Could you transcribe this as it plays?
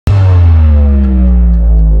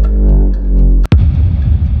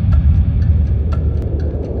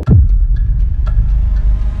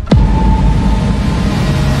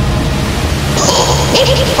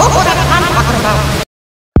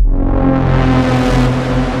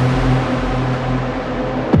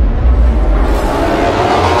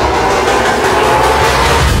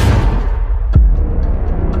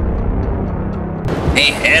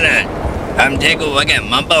wiggle wiggle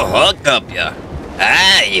mumble hook up ya.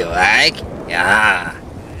 Ah, you like? Yeah.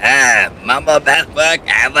 Ah, mumble best work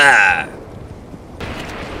ever.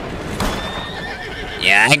 You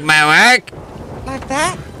like my work? Like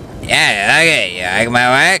that? Yeah, okay. You like my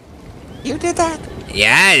work? You did that?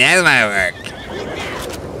 Yeah, that's my work.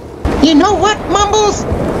 You know what, Mumbles?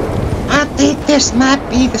 I think this might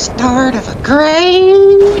be the start of a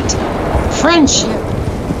great friendship.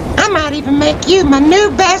 I might even make you my new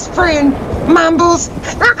best friend, Mumbles.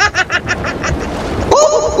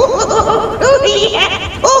 Oh,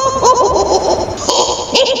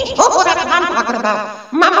 that's what I'm talking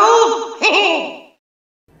about. Mumbles.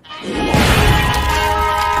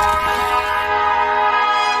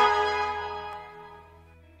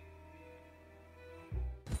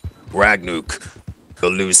 Ragnuk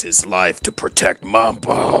will lose his life to protect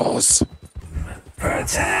Mumbles.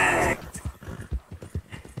 Protect.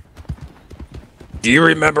 Do you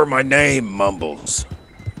remember my name, Mumbles?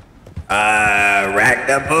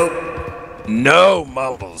 Ragnapoop? No,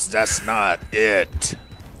 Mumbles, that's not it.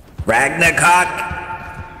 Ragnarcock?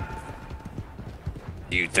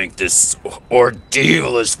 You think this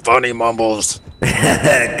ordeal is funny, Mumbles?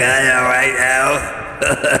 Kinda right now.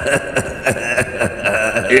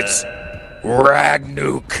 It's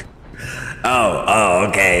Ragnuk. Oh,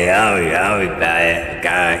 okay. Oh,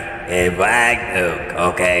 guy. Hey, Ragnuk.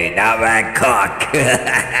 Okay, not Ragcock.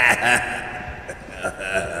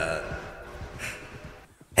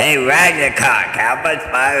 Hey, Ragnarcock, how much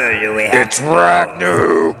fire do we have? It's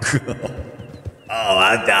Ragnuk. Oh,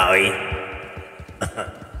 I'm sorry.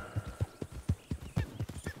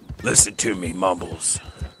 Listen to me, Mumbles.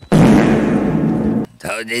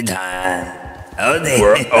 Toady time. Toady.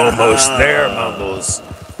 We're almost there, Mumbles.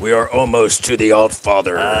 We are almost to the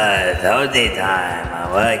Altfather. Toady time. I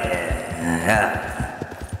like it.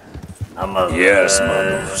 Yes,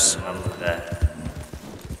 Mumbles.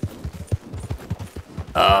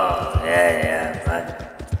 Oh, yeah.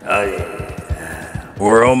 Oh, yeah.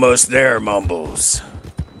 We're almost there, Mumbles.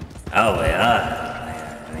 Oh, we are.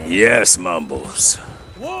 Yes, Mumbles.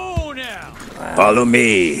 Whoa now! Follow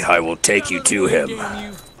me. I will take you to him.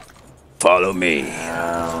 Follow me.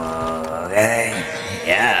 Okay.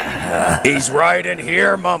 Yeah. He's right in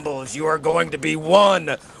here, Mumbles. You are going to be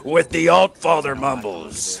one with the Altfather,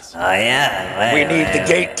 Mumbles. Oh, yeah. We need the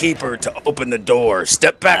gatekeeper to open the door.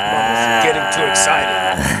 Step back, Mumbles. You're getting too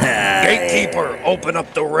excited. Gatekeeper, open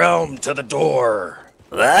up the realm to the door.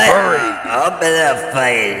 What? Hurry. Open up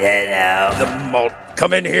fire now.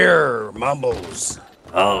 Come in here, Mumbles.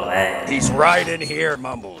 Oh, man. He's right in here,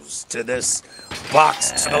 Mumbles. To this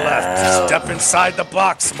box to the left. Step inside the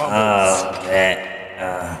box, Mumbles. Oh, man.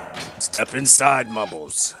 Step inside,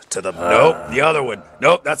 Mumbles. To the nope, the other one.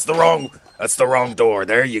 Nope, that's the wrong door.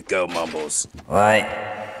 There you go, Mumbles. What?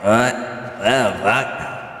 What the fuck?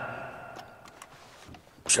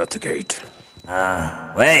 Shut the gate.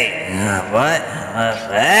 Wait. What?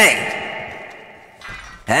 Hey!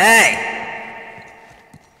 Hey!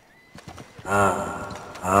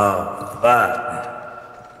 Oh, fuck.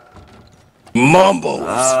 Mumbles!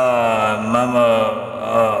 Mama.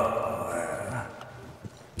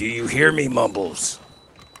 Do you hear me, Mumbles?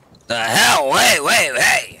 The hell? Wait,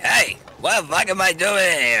 hey! What the fuck am I doing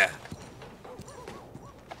in here?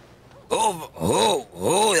 Who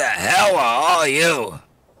the hell are all you?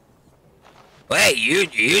 Wait,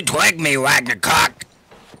 you twig me, Ragnarcock.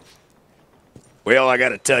 Well, I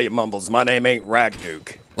gotta tell you, Mumbles, my name ain't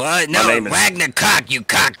Ragnuk. What? No, Ragnarcock, you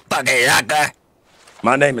cockfucking sucker.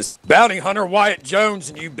 My name is Bounty Hunter Wyattjones,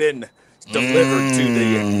 and you've been delivered to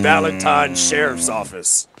the Valentine Sheriff's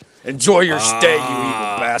Office. Enjoy your stay, you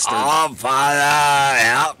evil bastard. Oh, Father,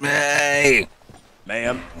 help me.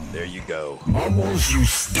 Ma'am, there you go. Mumbles, you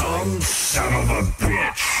dumb son of a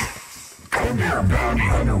bitch. Come here, Bounty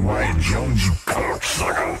Hunter Wyattjones, you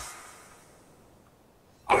cocksucker.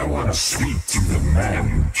 I want to speak to the man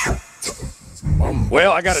who tricked Mumbles.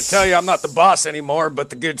 Well, I gotta tell you, I'm not the boss anymore,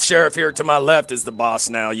 but the good sheriff here to my left is the boss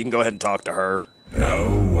now. You can go ahead and talk to her.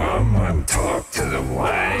 No, I'm gonna talk to the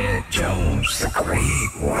Wyattjones, the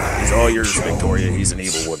great Wyatt. He's all yours, Victoria. He's an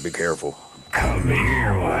evil one. Be careful. Come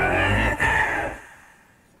here, Wyatt.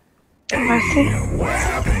 Hey, what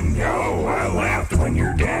happened? Oh, I laughed when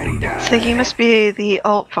your daddy died. So you must be the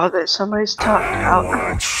Altfather somebody's talking about.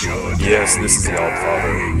 Yes, this is the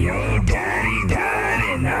Altfather. Your daddy died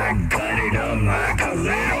and I gutted him like a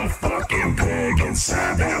little fucking pig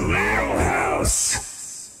inside that little house.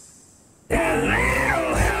 That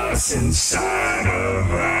little house inside of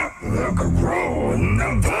the garage in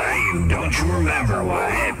the bayou. Don't you remember,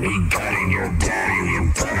 Wyatt, me gutting your daddy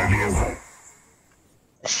in front of you?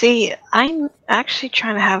 See, I'm actually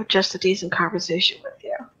trying to have just a decent conversation with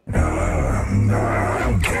you. No, I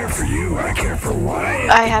don't care for you. I care for Wyatt.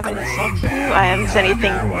 I haven't insulted you. I haven't said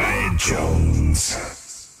anything. Wyatts.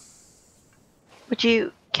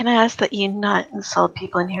 Can I ask that you not insult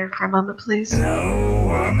people in here for a moment, please?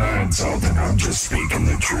 No, I'm not insulting. I'm just speaking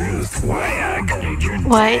the truth. Why I gutted your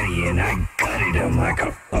daddy and I gutted him like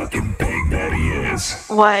a fucking pig that he is.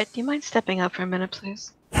 What? Do you mind stepping up for a minute,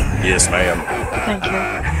 please? Yes, ma'am. Thank you.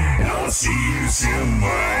 I'll see you soon,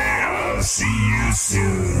 Wyatt. I'll see you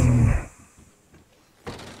soon.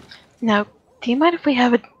 Now, do you mind if we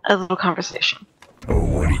have a little conversation? Oh,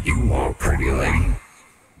 what do you want, pretty lady?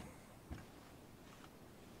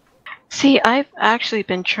 See, I've actually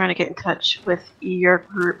been trying to get in touch with your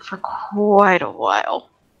group for quite a while.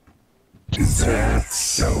 Is that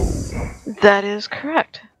so? That is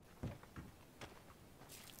correct.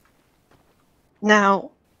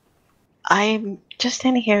 Now, I'm just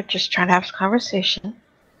standing here just trying to have a conversation.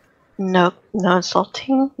 No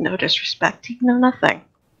insulting, no disrespecting, no nothing.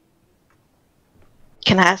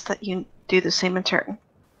 Can I ask that you do the same in turn?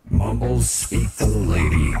 Mumbles, speak to the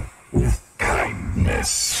lady with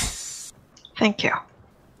kindness. Thank you.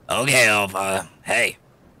 Okay, Alpha. Hey.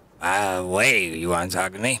 Wait, you want to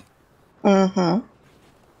talk to me? Mm-hmm.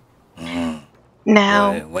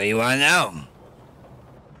 Now... What do you want to know?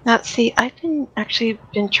 Now, see, I've been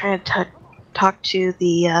trying to talk to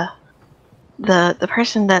the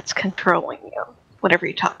person that's controlling you, whenever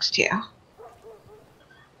he talks to you.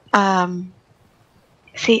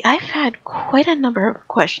 See, I've had quite a number of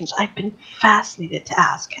questions I've been fascinated to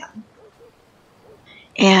ask him.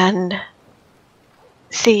 And,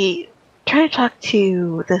 see, trying to talk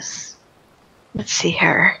to this, let's see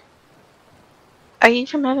here. Are you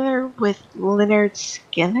familiar with Lynyrd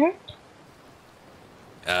Skynyrd?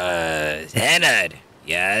 Skynyrd.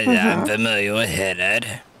 Yeah, I'm familiar with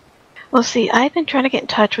Skynyrd. Well, see, I've been trying to get in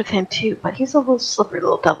touch with him too, but he's a little slippery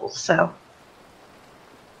little devil, so...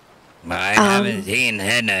 I haven't seen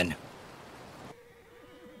Skynyrd.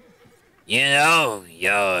 You know,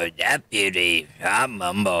 your deputy shot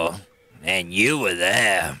Mumble, and you were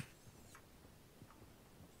there.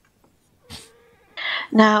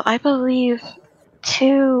 Now, I believe,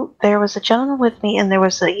 too, there was a gentleman with me, and there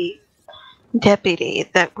was a deputy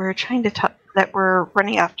that were trying to talk, that were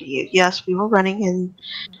running after you. Yes, we were running, and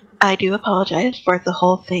I do apologize for the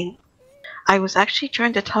whole thing. I was actually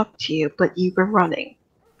trying to talk to you, but you were running.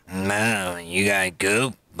 No, you got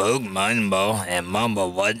goop, book, Mumble, and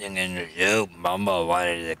Mumble wasn't in the soup. Mumble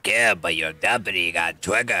wanted to kill, but your deputy got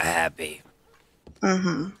trigger happy.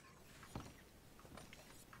 Mm-hmm.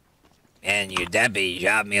 And your deputy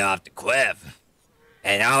shot me off the cliff.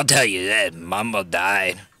 And I'll tell you this, Mumble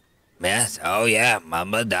died. Yes, oh yeah,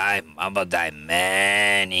 Mumble died. Mumble died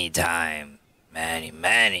many times.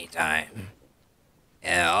 Many times.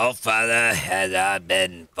 And oh, Father, has I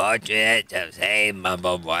been fortunate to save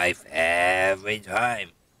Mumble's wife every time.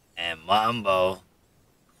 And Mumble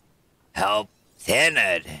helped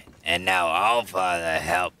Skynyrd. And now All Father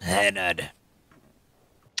helped Skynyrd.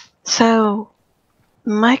 So,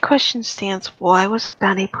 my question stands, why was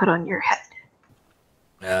bounty put on your head?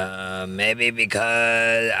 Maybe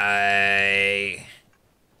because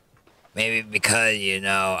you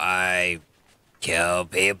know, I kill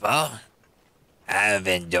people out of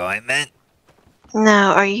enjoyment.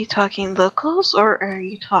 Now, are you talking locals, or are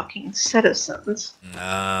you talking citizens?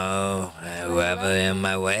 No, whoever in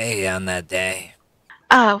my way on that day.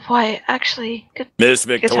 Why, actually, good. Miss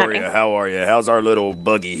timing. Victoria, how are you? How's our little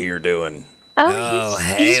buggy here doing? Oh,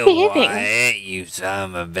 he's hey, behaving. Wyatt, you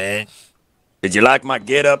son of a bitch. Did you like my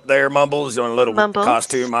get up there, Mumbles? On a little Mumbles?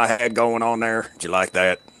 costume I had going on there. Did you like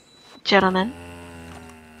that? Gentlemen,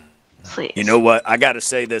 please. You know what? I got to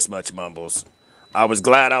say this much, Mumbles. I was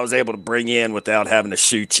glad I was able to bring you in without having to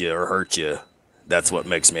shoot you or hurt you. That's what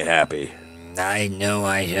makes me happy. I knew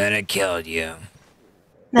I should have killed you.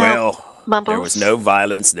 Now, Well, Mumbles? there was no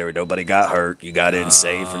violence. Nobody got hurt. You got in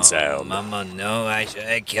safe and sound. Mama, no, I should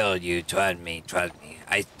have killed you. Trust me.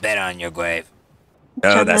 I spit on your grave.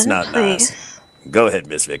 No, that's not Gentlemen, please. nice. Go ahead,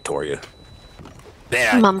 Miss Victoria.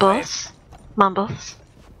 Spit on your grave. Mumbles.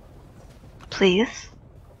 Please.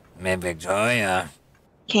 Miss Victoria.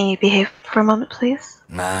 Can you behave for a moment, please?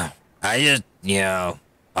 Nah, I just, you know,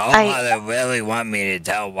 Father really want me to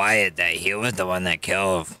tell Wyatt that he was the one that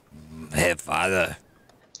killed his father.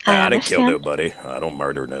 I didn't kill nobody. I don't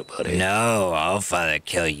murder nobody. No, Father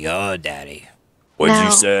killed your daddy. What'd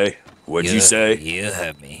you say? What'd you say? You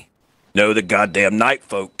heard me. No, the goddamn night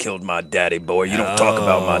folk killed my daddy, boy. You don't talk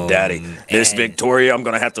about my daddy. Miss Victoria, I'm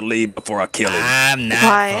gonna have to leave before I kill him. I'm not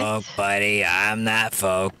Wyatt? folk, buddy. I'm not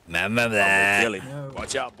folk. Remember that. I'm gonna kill him.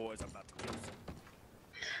 Watch out, boys. I'm about to kill him.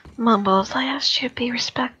 Mumbles, I asked you to be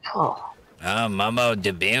respectful. Oh, Momo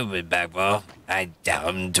to be respectful. I tell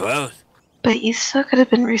him the truth. But you still could have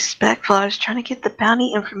been respectful. I was trying to get the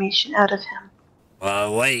bounty information out of him.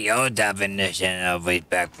 Well, what's your definition of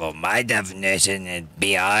respectful? My definition is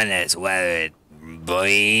be honest, whether it's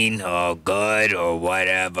green or good or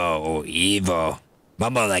whatever or evil.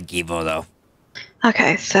 Momo like evil though.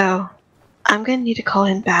 Okay, so I'm gonna need to call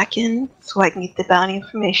him back in so I can get the bounty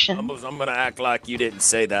information. I'm gonna act like you didn't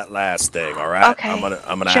say that last thing, all right? Okay. I'm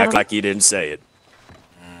gonna act like you didn't say it.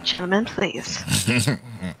 Gentlemen, please.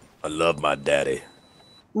 I love my daddy.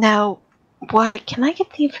 Now, what? Can I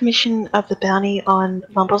get the information of the bounty on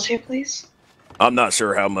Mumbles here, please? I'm not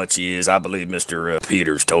sure how much he is. I believe Mr.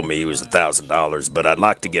 Peters told me he was $1,000, but I'd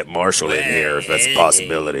like to get Marshall in here if that's a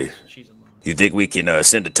possibility. You think we can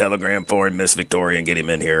send a telegram for him, Miss Victoria, and get him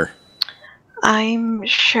in here? I'm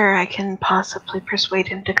sure I can possibly persuade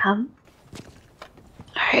him to come.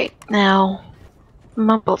 Alright, now,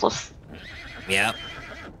 Mumbles. Yep.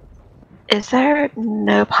 Is there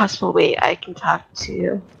no possible way I can talk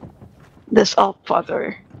to this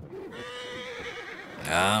Altfather?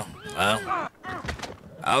 Oh, well.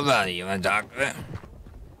 I'll you wanna talk to him?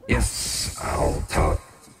 Yes, I'll talk.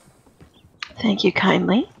 Thank you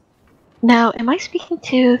kindly. Now, am I speaking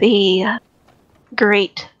to the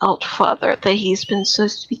great Altfather that he's been so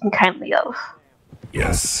speaking kindly of?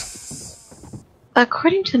 Yes.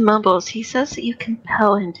 According to Mumbles, he says that you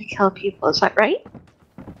compel him to kill people, is that right?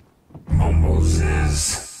 Mumbles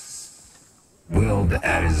is willed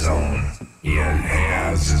at his own. He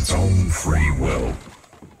has its own free will.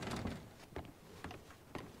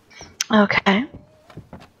 Okay.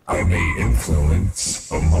 I may influence,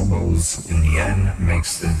 but Mumbles, in the end,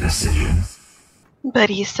 makes the decision. But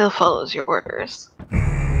he still follows your orders.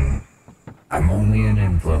 I'm only an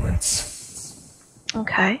influence.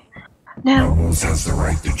 Okay. Now, Mumbles has the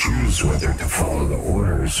right to choose whether to follow the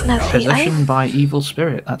orders or Now, not. see, Possession by evil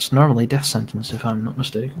spirit. That's normally death sentence, if I'm not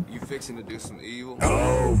mistaken. You fixing to do some evil?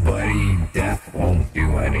 Oh, buddy, death won't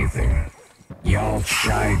do anything. Y'all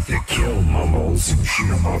tried to kill Mumbles and shoot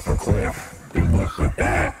him off a cliff. Good luck with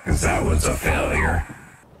that, because that was a failure.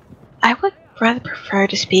 I would rather prefer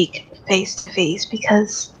to speak face to face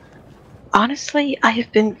because, honestly, I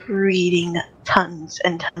have been reading tons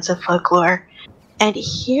and tons of folklore, and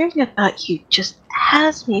hearing about you just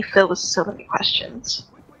has me filled with so many questions.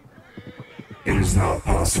 It is not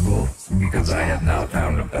possible, because I have not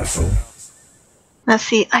found a vessel. Now,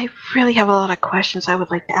 see, I really have a lot of questions I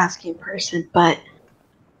would like to ask you in person, but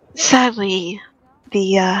sadly,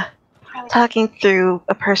 the talking through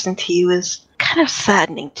a person to you is kind of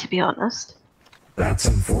saddening, to be honest. That's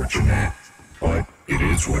unfortunate, but it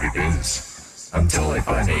is what it is. Until I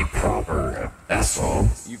find a proper vessel,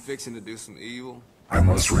 You fixing to do some evil? I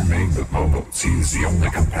must remain with Mumbles. He is the only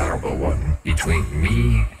compatible one between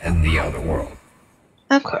me and the other world.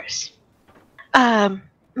 Of course.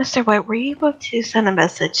 Mr. White, were you able to send a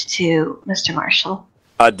message to Mr. Marshall?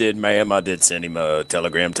 I did, ma'am. I did send him a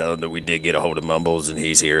telegram telling him that we did get a hold of Mumbles, and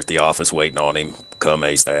he's here at the office waiting on him. Come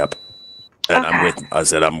ASAP. And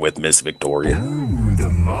Okay. I'm with Miss Victoria. Ooh, the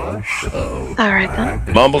Marshall. Alright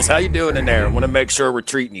then. Mumbles, how you doing in there? I want to make sure we're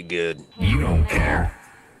treating you good. You don't care.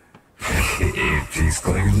 If he's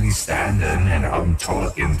clearly standing and I'm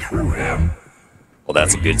talking through him. Well,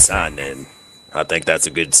 that's a good sign then. I think that's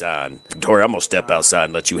a good sign. Victoria, I'm gonna step outside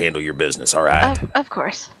and let you handle your business, all right? Of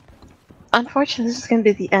course. Unfortunately, this is going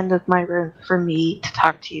to be the end of my room for me to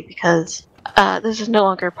talk to you because this is no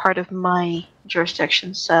longer part of my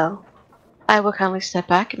jurisdiction, so I will kindly step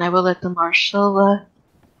back and I will let the Marshal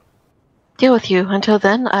deal with you. Until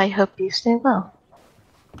then, I hope you stay well.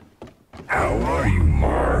 How are you,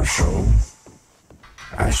 Marshall?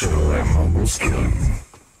 I should have let Mumbles kill you.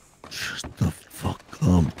 Shut the fuck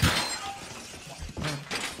up.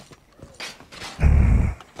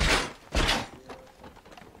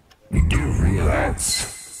 You do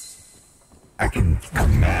realize I can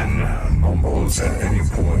command Mumbles at any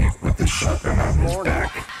point with the shotgun on his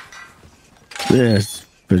back. Yes,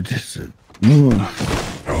 but this is Oh,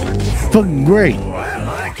 fucking great. I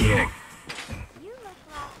like it.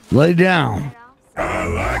 Lay down. I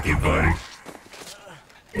like it, buddy.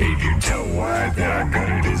 Hey, did you tell Wyatt that I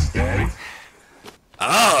gutted his daddy?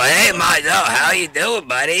 Oh, hey, Marshall, how you doing,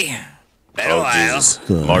 buddy? Been a while. Jesus.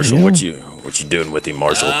 The Marshall, hell? what you doing with him,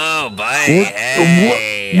 Marshall? Oh, buddy, What-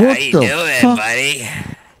 hey, what how you the doing, fuck? buddy?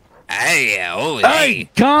 Hey, oh, Hey,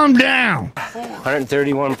 calm down.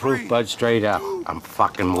 131 proof, bud, straight up. I'm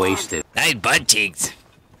fucking wasted. Nice butt cheeks.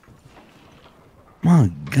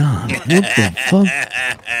 My God, what the fuck?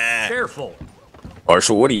 Careful.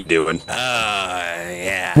 Marshal, what are you doing?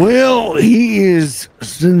 Yeah. Well, he is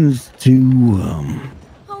sentenced to,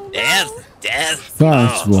 Death? Fire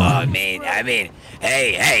Oh, squad. I mean,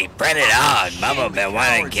 hey, bring it on. Mama been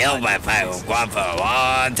wanting to kill my fight squad for a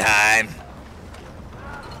long time.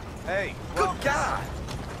 Hey, good God.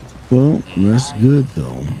 Well, that's good,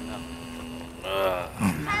 though.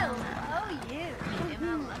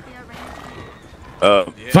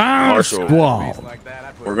 Fire Marshal, squad.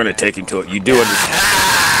 we're gonna take him to it. You do understand?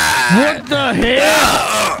 What the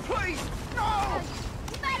hell?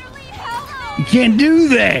 You can't do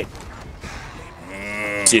that.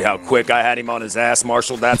 See how quick I had him on his ass,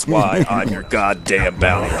 Marshal? That's why I'm your goddamn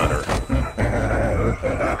bounty hunter.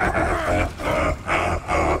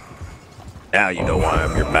 Now you know why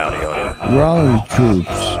I'm your bounty hunter. Rally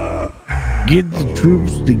troops. Get the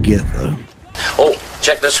troops together. Oh,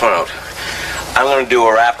 check this one out. I'm gonna do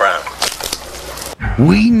a wraparound.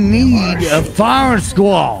 We need a fire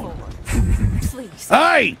squad. Please.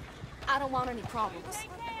 Hey! I don't want any problems.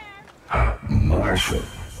 Marshal,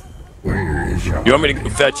 where is your... You want me to go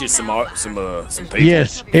fetch you some people?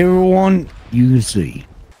 Yes, everyone, you can see.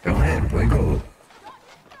 Go ahead, Wiggle.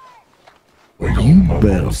 You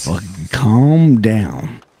better fucking calm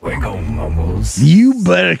down. Wiggle, Mumbles. You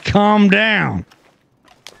better calm down.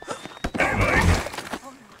 Hey, buddy.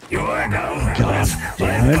 You wanna go? God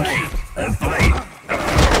damn it. Let's play.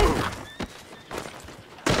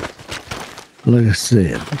 Like I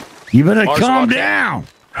said, you better Marshal, calm okay. down.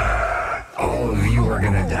 All of you are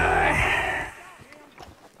gonna die.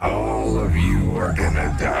 All of you are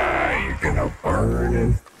gonna die. You're gonna burn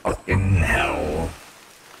in fucking hell.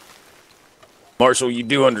 Marshal, you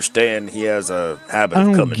do understand he has a habit I of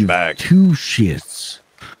don't coming give back. 2 shits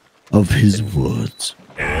of his words.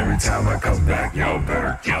 And every time I come back, y'all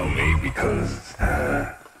better kill me because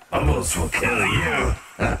Mumbles will kill you.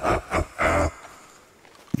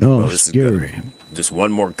 Oh, this is scary. Just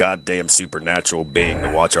one more goddamn supernatural being to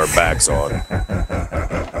watch our backs on.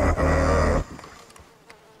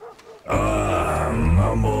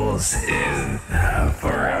 Mumbles is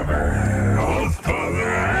forever. Old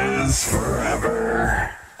Putther is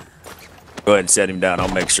forever. Go ahead and set him down.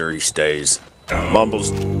 I'll make sure he stays.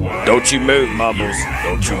 Mumbles, don't you move, Mumbles.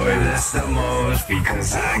 Don't you Enjoy move. this the most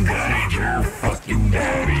because I got your fucking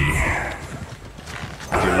daddy.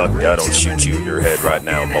 You're lucky I don't shoot you in your head right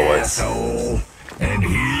now, boy. Asshole, and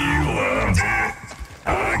he loved it.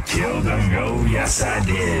 I killed him, oh yes I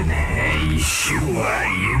did. Hey, shoot,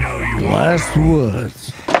 you know you Last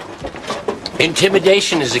words.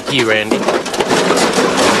 Intimidation is the key, Randy.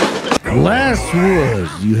 Last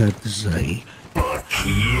words you have to say. Fuck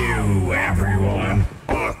you, everyone.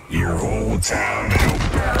 Fuck your whole town. It'll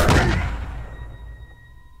burn.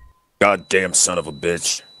 Goddamn son of a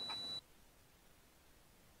bitch.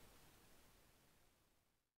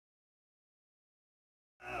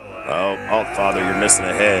 Oh, Father, you're missing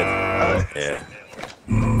a head. Yeah.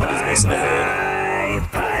 He's missing a head.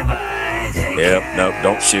 Bye-bye. Yep, nope,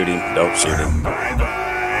 don't shoot him. Don't shoot him. Bye-bye.